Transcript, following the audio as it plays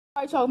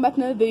Alright, y'all, back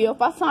in the video.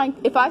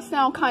 If I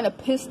sound kind of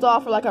pissed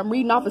off or like I'm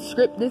reading off a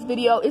script this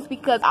video, it's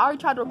because I already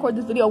tried to record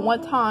this video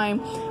one time,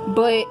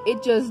 but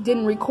it just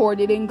didn't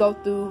record. It didn't go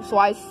through, so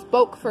I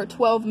spoke for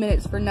 12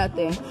 minutes for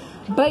nothing.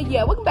 But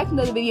yeah, welcome back to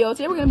another video.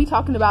 Today we're going to be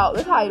talking about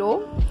the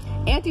title.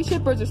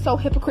 Anti-shippers are so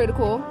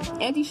hypocritical.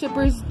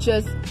 Anti-shippers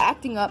just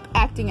acting up,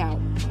 acting out.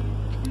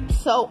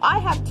 So I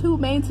have two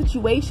main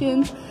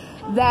situations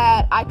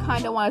that I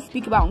kind of want to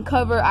speak about and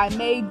cover. I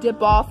may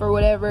dip off or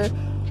whatever.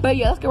 But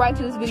yeah, let's get right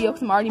into this video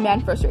because I'm already mad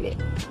and frustrated.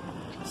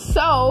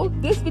 So,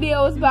 this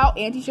video is about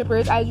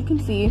anti-shippers, as you can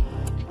see,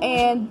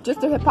 and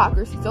just their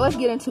hypocrisy. So, let's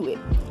get into it.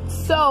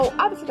 So,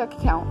 I have a TikTok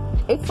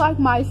account. It's like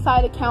my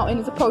side account, and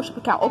it's a pro-ship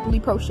account, openly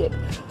pro-ship.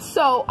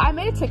 So, I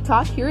made a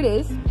TikTok. Here it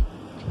is.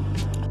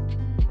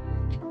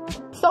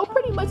 So,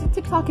 pretty much the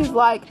TikTok is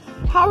like,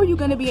 how are you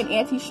going to be an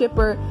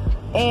anti-shipper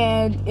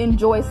and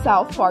enjoy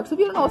South Park? So, if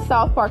you don't know what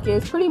South Park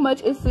is, pretty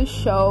much it's this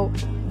show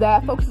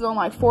that focuses on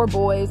like four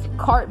boys: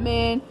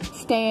 Cartman,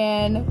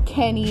 Stan,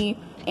 Kenny,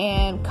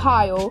 and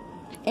Kyle.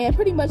 And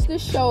pretty much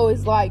this show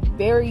is like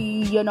very,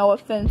 you know,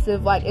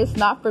 offensive. Like, it's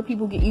not for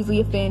people who get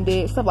easily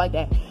offended, stuff like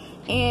that.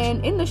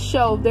 And in the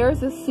show,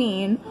 there's a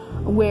scene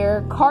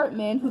where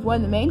Cartman, who's one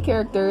of the main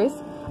characters,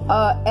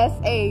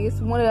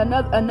 SA's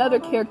another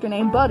character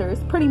named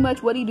Butters. Pretty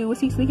much what he do is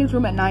he sneaks in his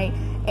room at night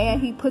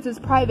and he puts his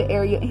private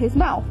area in his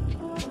mouth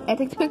and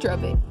takes a picture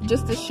of it,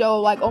 just to show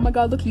like, oh my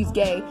god, look, he's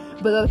gay.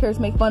 But the other characters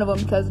make fun of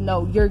him because,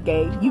 no, you're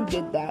gay, you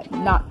did that,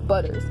 not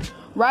Butters,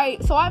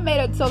 right? So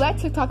so that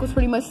TikTok was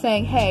pretty much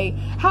saying, hey,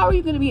 how are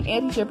you going to be an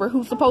anti-shipper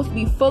who's supposed to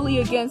be fully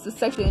against the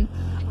section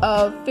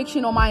of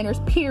fictional minors,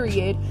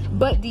 period,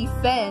 but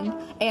defend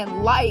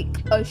and like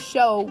a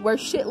show where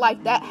shit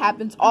like that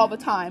happens all the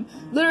time?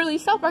 Literally,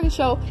 South Park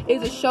show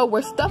is a show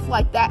where stuff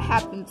like that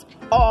happens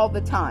all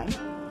the time.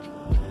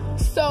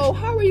 So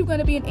how are you going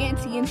to be an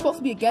anti and supposed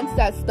to be against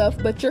that stuff,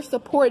 but you're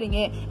supporting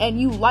it and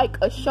you like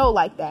a show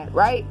like that,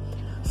 right?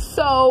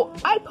 So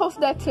I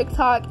posted that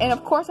TikTok, and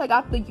of course I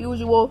got the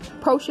usual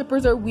pro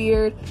shippers are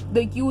weird,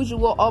 the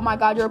usual oh my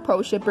god, you're a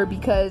pro shipper,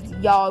 because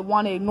y'all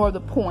want to ignore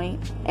the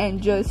point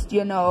and just,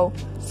 you know,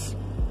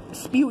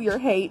 spew your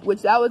hate,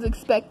 which that was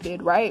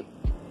expected, right?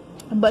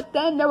 But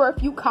then there were a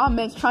few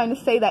comments trying to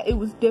say that it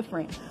was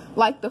different.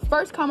 Like, the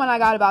first comment I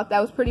got about that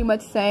was pretty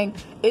much saying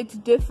it's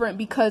different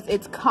because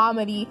it's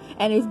comedy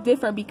and it's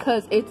different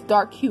because it's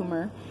dark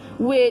humor,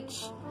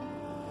 which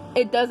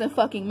it doesn't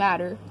fucking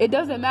matter. It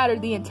doesn't matter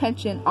the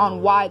intention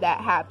on why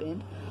that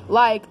happened.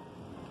 Like,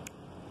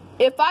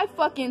 if I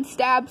fucking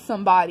stabbed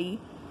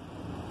somebody,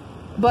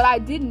 but I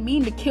didn't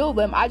mean to kill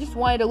them, I just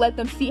wanted to let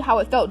them see how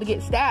it felt to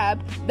get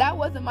stabbed, that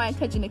wasn't my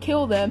intention to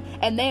kill them,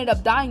 and they ended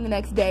up dying the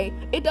next day,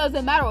 it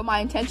doesn't matter what my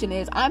intention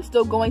is, I'm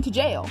still going to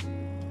jail.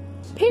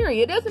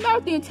 Period. It doesn't matter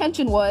what the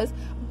intention was.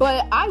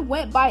 But I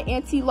went by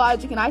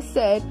anti-logic and I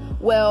said,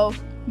 well,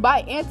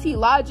 by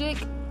anti-logic,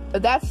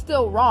 that's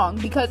still wrong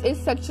because it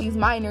sexualizes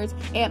minors,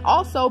 and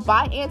also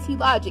by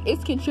anti-logic,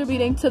 it's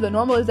contributing to the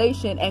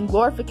normalization and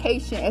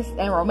glorification and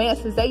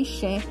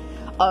romanticization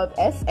of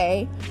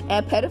SA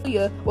and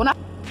pedophilia.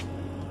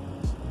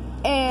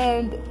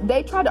 And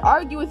they tried to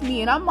argue with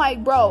me, and I'm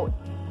like, bro,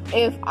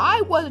 if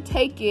I was to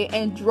take it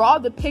and draw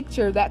the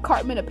picture that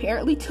Cartman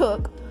apparently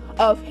took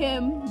of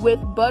him with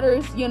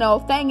Butters, you know,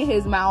 thing in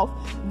his mouth,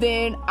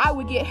 then I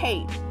would get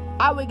hate.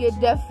 I would get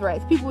death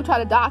threats. People would try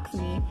to dox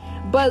me.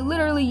 But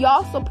literally,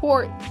 y'all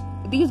support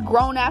these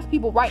grown-ass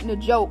people writing a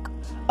joke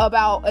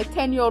about a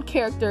 10-year-old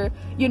character,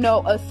 you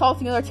know,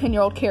 assaulting another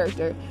 10-year-old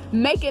character.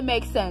 Make it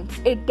make sense.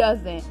 It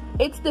doesn't.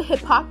 It's the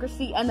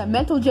hypocrisy and the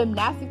mental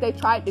gymnastics they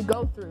tried to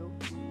go through.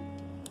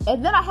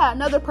 And then I had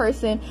another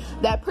person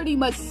that pretty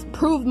much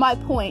proved my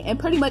point and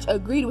pretty much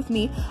agreed with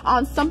me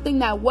on something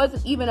that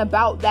wasn't even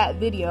about that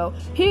video.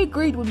 He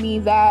agreed with me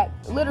that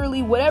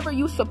literally whatever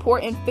you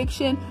support in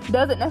fiction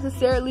doesn't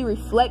necessarily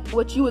reflect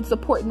what you would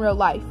support in real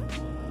life.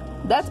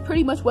 That's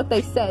pretty much what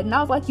they said. And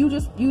I was like, you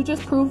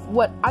just proved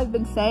what I've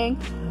been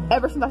saying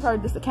ever since I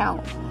started this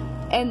account.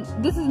 And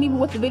this isn't even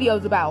what the video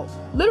is about.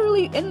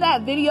 Literally, in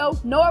that video,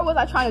 nowhere was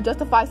I trying to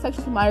justify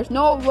sexual minors.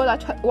 Nowhere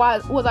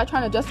was I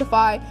trying to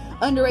justify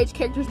underage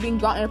characters being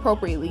drawn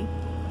inappropriately.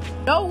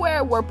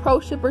 Nowhere were pro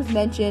shippers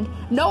mentioned.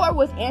 Nowhere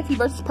was anti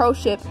versus pro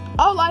ship.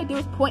 All I did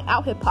was point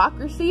out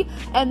hypocrisy,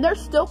 and they're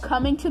still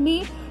coming to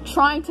me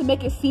trying to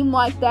make it seem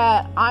like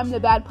that I'm the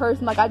bad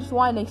person. Like, I just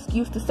want an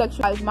excuse to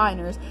sexualize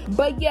minors.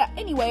 But yeah,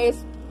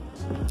 anyways,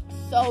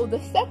 so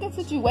the second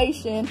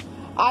situation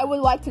I would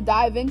like to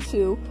dive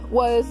into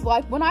was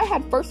like when I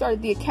had first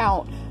started the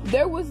account,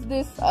 there was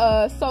this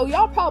so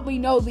y'all probably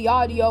know the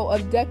audio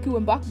of Deku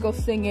and Bakugo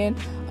singing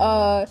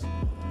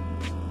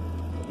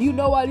You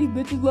know why these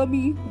bitches love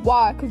me?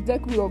 Why? Because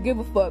Deku don't give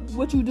a fuck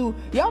what you do.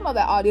 Y'all know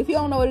that audio. If you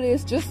don't know what it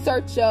is, just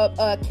search up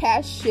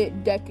cash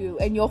shit Deku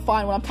and you'll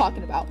find what I'm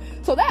talking about.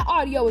 So that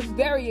audio is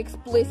very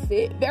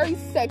explicit, very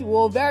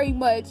sexual, very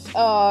much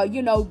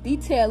you know,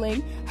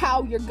 detailing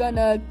how you're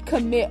gonna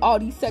commit all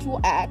these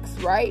sexual acts,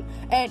 right?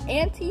 And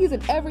aunties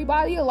and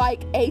everybody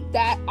alike ate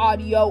that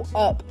audio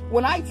up.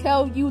 When I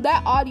tell you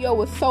that audio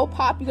was so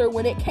popular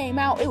when it came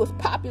out, it was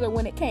popular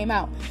when it came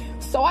out.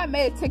 So I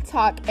made a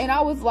TikTok and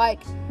I was like,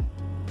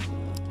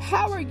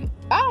 how are you?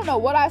 I don't know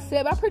what I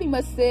said, but I pretty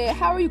much said,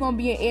 how are you gonna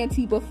be an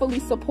auntie but fully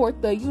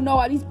support the you know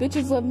why these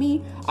bitches love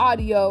me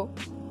audio,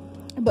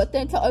 but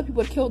then tell other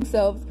people to kill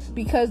themselves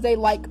because they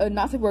like a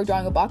not safe word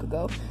drawing a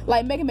Bakugo?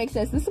 Like, make it make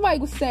sense. And somebody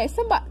was saying,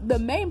 the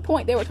main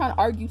point they were trying to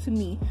argue to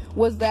me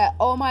was that,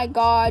 oh my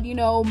god, you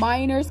know,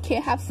 minors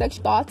can't have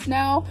sexual thoughts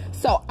now,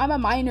 so I'm a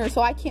minor,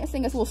 so I can't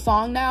sing this little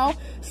song now.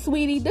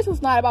 Sweetie, this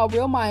was not about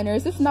real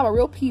minors, this was not about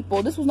real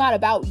people, this was not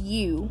about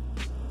you.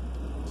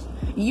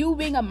 You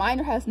being a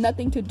minor has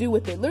nothing to do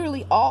with it.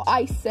 Literally all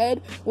I said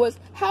was,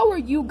 how are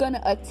you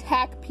gonna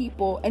attack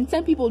people and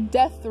send people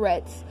death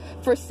threats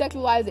for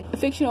sexualizing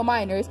fictional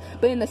minors,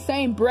 but in the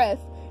same breath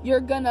you're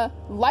gonna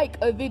like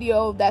a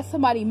video that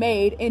somebody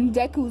made in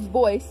Deku's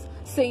voice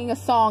singing a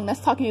song that's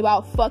talking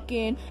about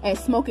fucking and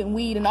smoking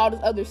weed and all this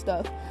other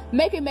stuff?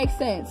 Make it make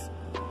sense.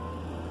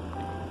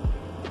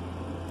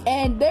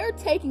 And they're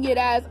taking it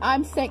as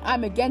I'm saying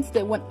I'm against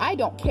it when I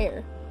don't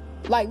care.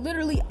 Like,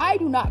 literally, I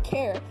do not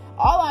care.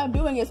 All I'm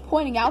doing is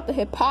pointing out the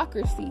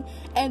hypocrisy.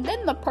 And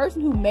then the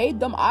person who made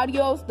them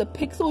audios, the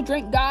Pixel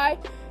Drink guy,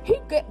 he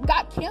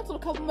got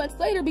canceled a couple months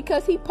later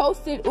because he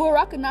posted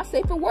Uraraka not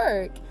safe for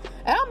work.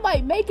 And I'm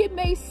like, make it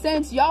make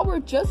sense. Y'all were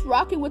just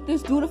rocking with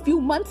this dude a few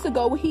months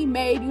ago when he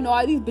made, you know,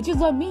 all these bitches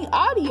love me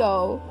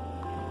audio.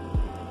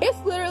 It's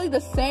literally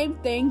the same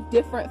thing,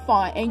 different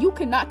font, and you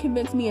cannot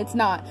convince me it's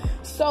not.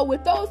 So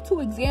with those two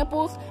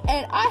examples,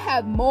 and I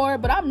have more,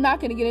 but I'm not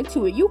going to get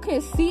into it, you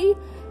can see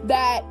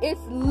that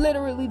it's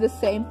literally the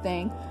same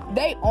thing.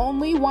 They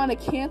only want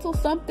to cancel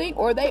something,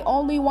 or they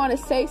only want to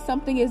say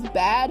something is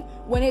bad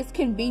when it's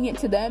convenient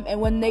to them and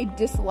when they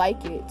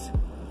dislike it.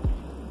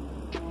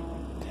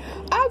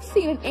 I've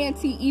seen an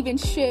auntie even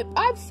ship,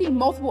 I've seen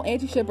multiple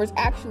anti-shippers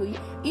actually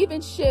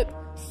even ship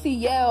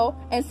Ciel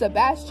and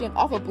Sebastian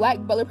off of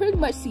Black Butler. Pretty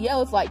much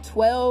Ciel is like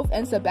 12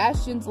 and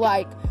Sebastian's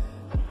like,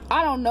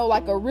 I don't know,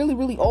 like a really,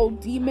 really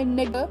old demon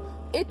nigga.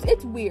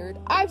 It's weird.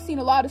 I've seen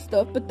a lot of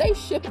stuff, but they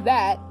ship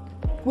that,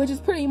 which is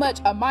pretty much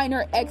a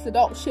minor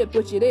ex-adult ship,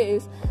 which it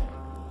is,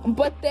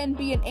 but then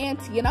be an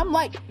auntie. And I'm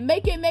like,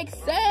 make it make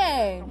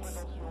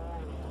sense.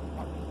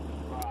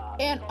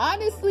 And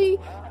honestly,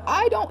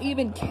 I don't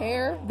even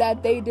care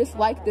that they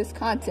dislike this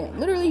content.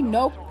 Literally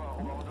no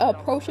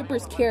pro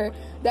shippers care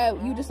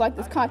that you dislike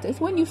this content.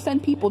 It's when you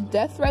send people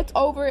death threats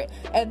over it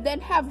and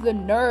then have the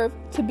nerve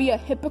to be a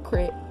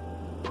hypocrite.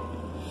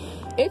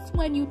 It's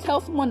when you tell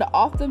someone to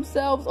off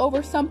themselves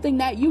over something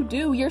that you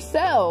do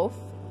yourself.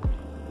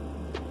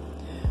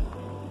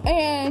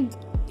 And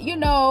you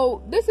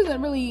know, this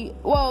isn't really,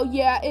 well,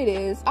 yeah, it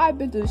is. I've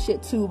been through this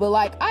shit too, but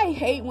like, I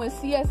hate when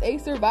CSA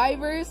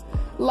survivors,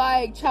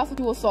 like child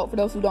sexual assault for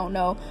those who don't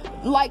know,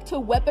 like to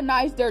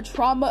weaponize their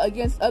trauma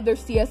against other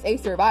CSA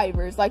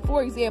survivors. Like,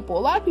 for example, a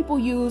lot of people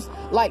use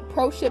like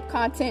pro ship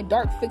content,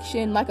 dark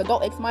fiction, like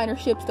adult X minor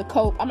ships to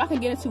cope. I'm not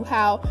gonna get into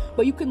how,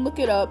 but you can look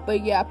it up.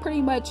 But yeah,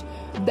 pretty much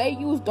they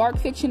use dark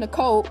fiction to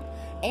cope.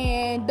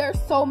 And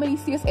there's so many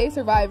CSA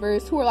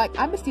survivors who are like,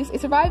 I'm a CSA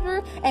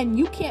survivor and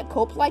you can't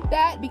cope like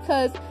that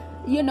because,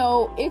 you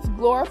know, it's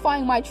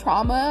glorifying my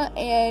trauma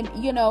and,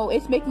 you know,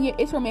 it's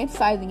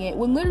romanticizing it.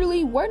 When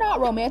literally we're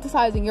not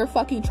romanticizing your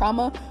fucking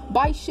trauma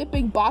by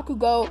shipping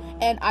Bakugo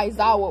and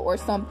Aizawa or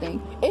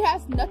something. It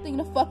has nothing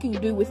to fucking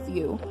do with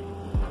you.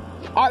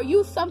 Are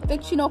you some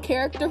fictional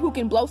character who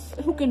can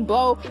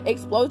blow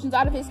explosions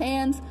out of his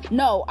hands?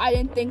 No, I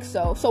didn't think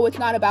so. So it's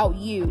not about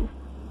you.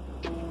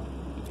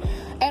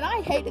 And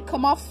I hate to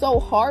come off so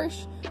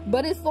harsh,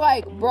 but it's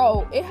like,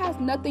 bro, it has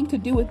nothing to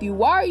do with you.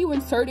 Why are you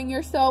inserting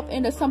yourself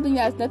into something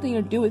that has nothing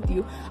to do with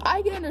you?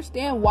 I can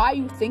understand why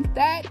you think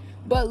that,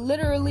 but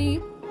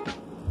literally,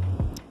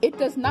 it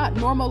does not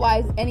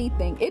normalize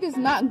anything. It is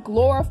not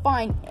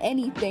glorifying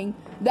anything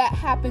that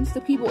happens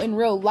to people in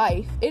real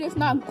life. It is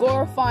not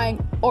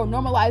glorifying or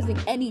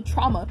normalizing any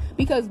trauma,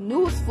 because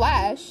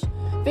newsflash,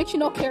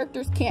 fictional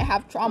characters can't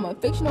have trauma.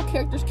 Fictional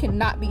characters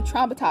cannot be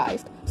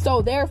traumatized.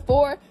 So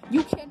therefore,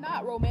 you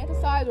cannot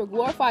romanticize or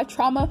glorify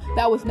trauma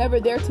that was never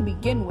there to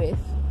begin with.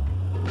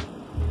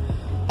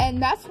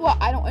 And that's what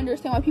I don't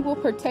understand, why people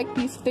protect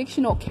these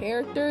fictional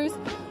characters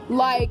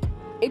like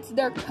it's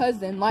their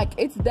cousin, like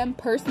it's them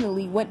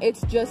personally, when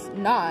it's just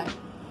not.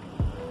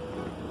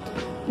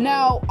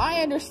 Now,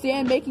 I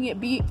understand making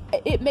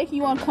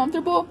you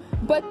uncomfortable,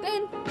 but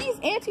then these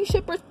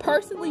anti-shippers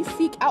personally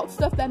seek out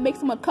stuff that makes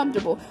them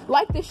uncomfortable.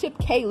 Like the ship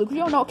K-Luke. If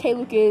you don't know what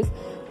K-Luke is,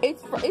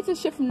 it's a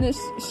ship from this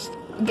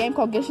game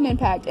called Genshin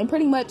Impact, and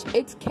pretty much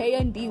it's K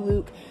and D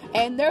Luke,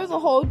 and there's a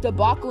whole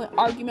debacle and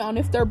argument on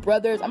if they're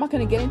brothers. I'm not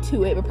gonna get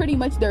into it, but pretty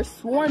much they're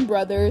sworn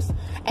brothers,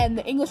 and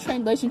the English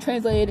translation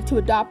translated it to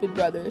adopted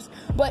brothers.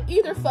 But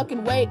either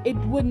fucking way, it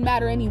wouldn't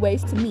matter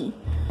anyways to me.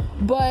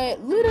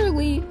 But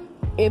literally,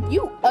 if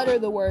you utter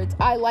the words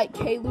 "I like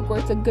K Luke" or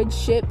 "it's a good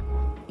ship,"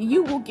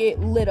 you will get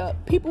lit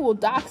up. People will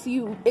dox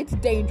you. It's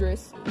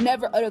dangerous.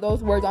 Never utter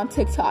those words on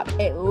TikTok,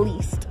 at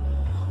least.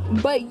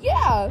 But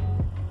yeah,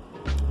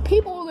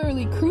 people will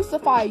literally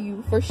crucify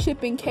you for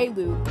shipping K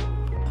Luke.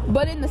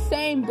 But in the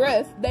same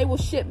breath, they will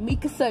ship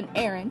Mikasa and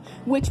Eren,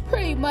 which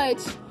pretty much,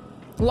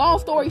 long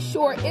story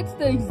short, it's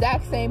the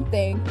exact same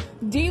thing.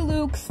 D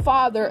Luke's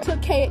father took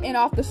Kaden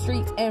off the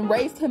streets and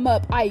raised him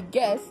up, I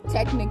guess,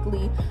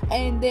 technically.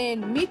 And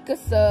then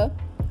Mikasa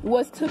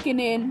was taken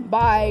in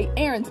by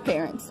Eren's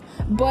parents.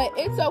 But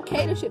it's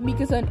okay to ship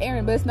Mikasa and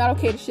Eren, but it's not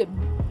okay to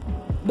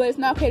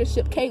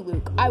ship K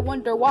Luke. I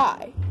wonder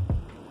why.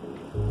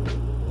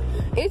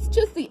 It's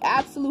just the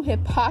absolute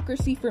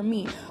hypocrisy for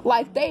me.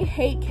 Like, they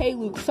hate K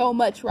Luke so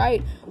much,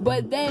 right?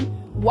 But then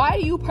why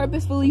do you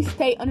purposefully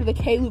stay under the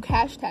K Luke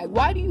hashtag?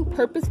 Why do you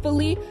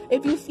purposefully,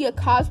 if you see a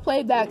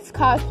cosplay that's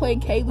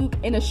cosplaying K Luke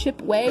in a ship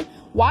way,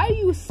 why do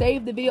you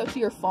save the video to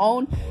your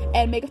phone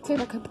and make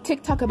a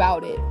TikTok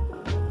about it?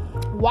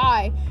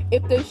 Why?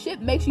 If the ship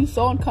makes you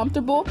so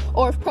uncomfortable,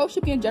 or if pro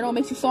shipping in general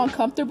makes you so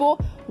uncomfortable,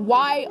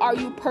 why are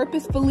you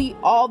purposefully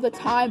all the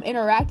time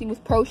interacting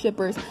with pro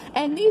shippers?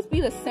 And these be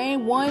the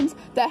same ones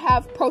that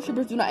have pro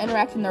shippers do not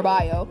interact in their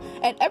bio.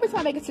 And every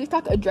time I make a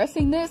TikTok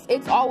addressing this,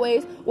 it's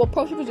always, well,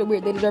 pro shippers are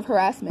weird, they deserve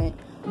harassment.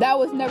 That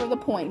was never the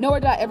point. Nor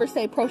did I ever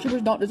say pro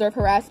shippers don't deserve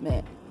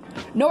harassment.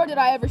 Nor did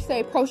I ever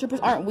say pro shippers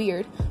aren't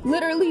weird.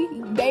 Literally,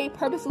 they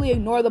purposely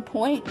ignore the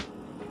point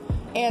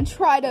and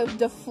try to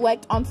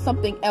deflect on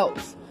something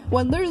else,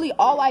 when literally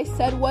all I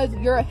said was,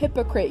 you're a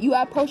hypocrite. You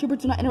have pro shippers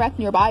do not interact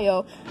in your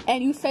bio,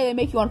 and you say they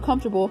make you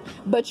uncomfortable,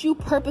 but you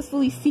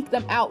purposefully seek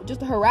them out just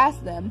to harass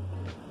them.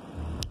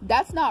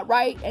 That's not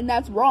right, and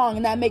that's wrong,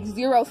 and that makes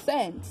zero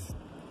sense.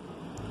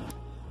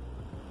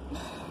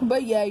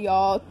 But yeah,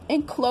 y'all,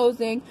 in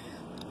closing,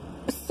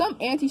 some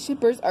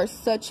anti-shippers are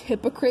such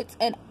hypocrites,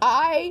 and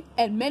I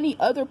and many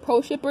other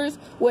pro shippers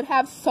would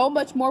have so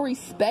much more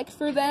respect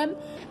for them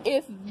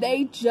if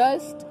they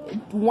just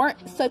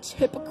weren't such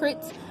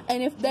hypocrites,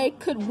 and if they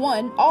could,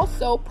 one,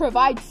 also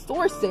provide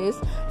sources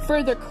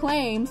for their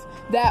claims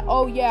that,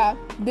 oh yeah,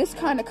 this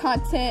kind of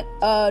content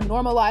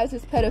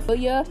normalizes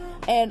pedophilia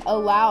and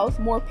allows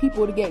more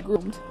people to get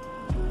groomed.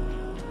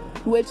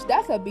 Which,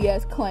 that's a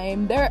BS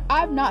claim.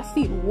 I've not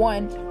seen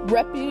one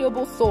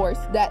reputable source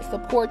that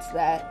supports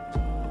that.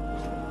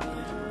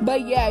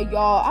 But yeah,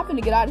 y'all, I'm gonna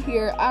get out of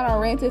here. I done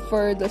ranted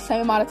for the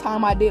same amount of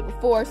time I did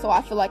before, so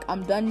I feel like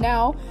I'm done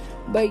now.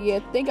 But yeah,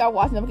 thank y'all for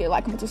watching. Don't forget to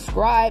like, comment,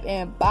 subscribe,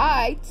 and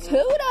bye.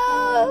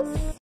 Toodles!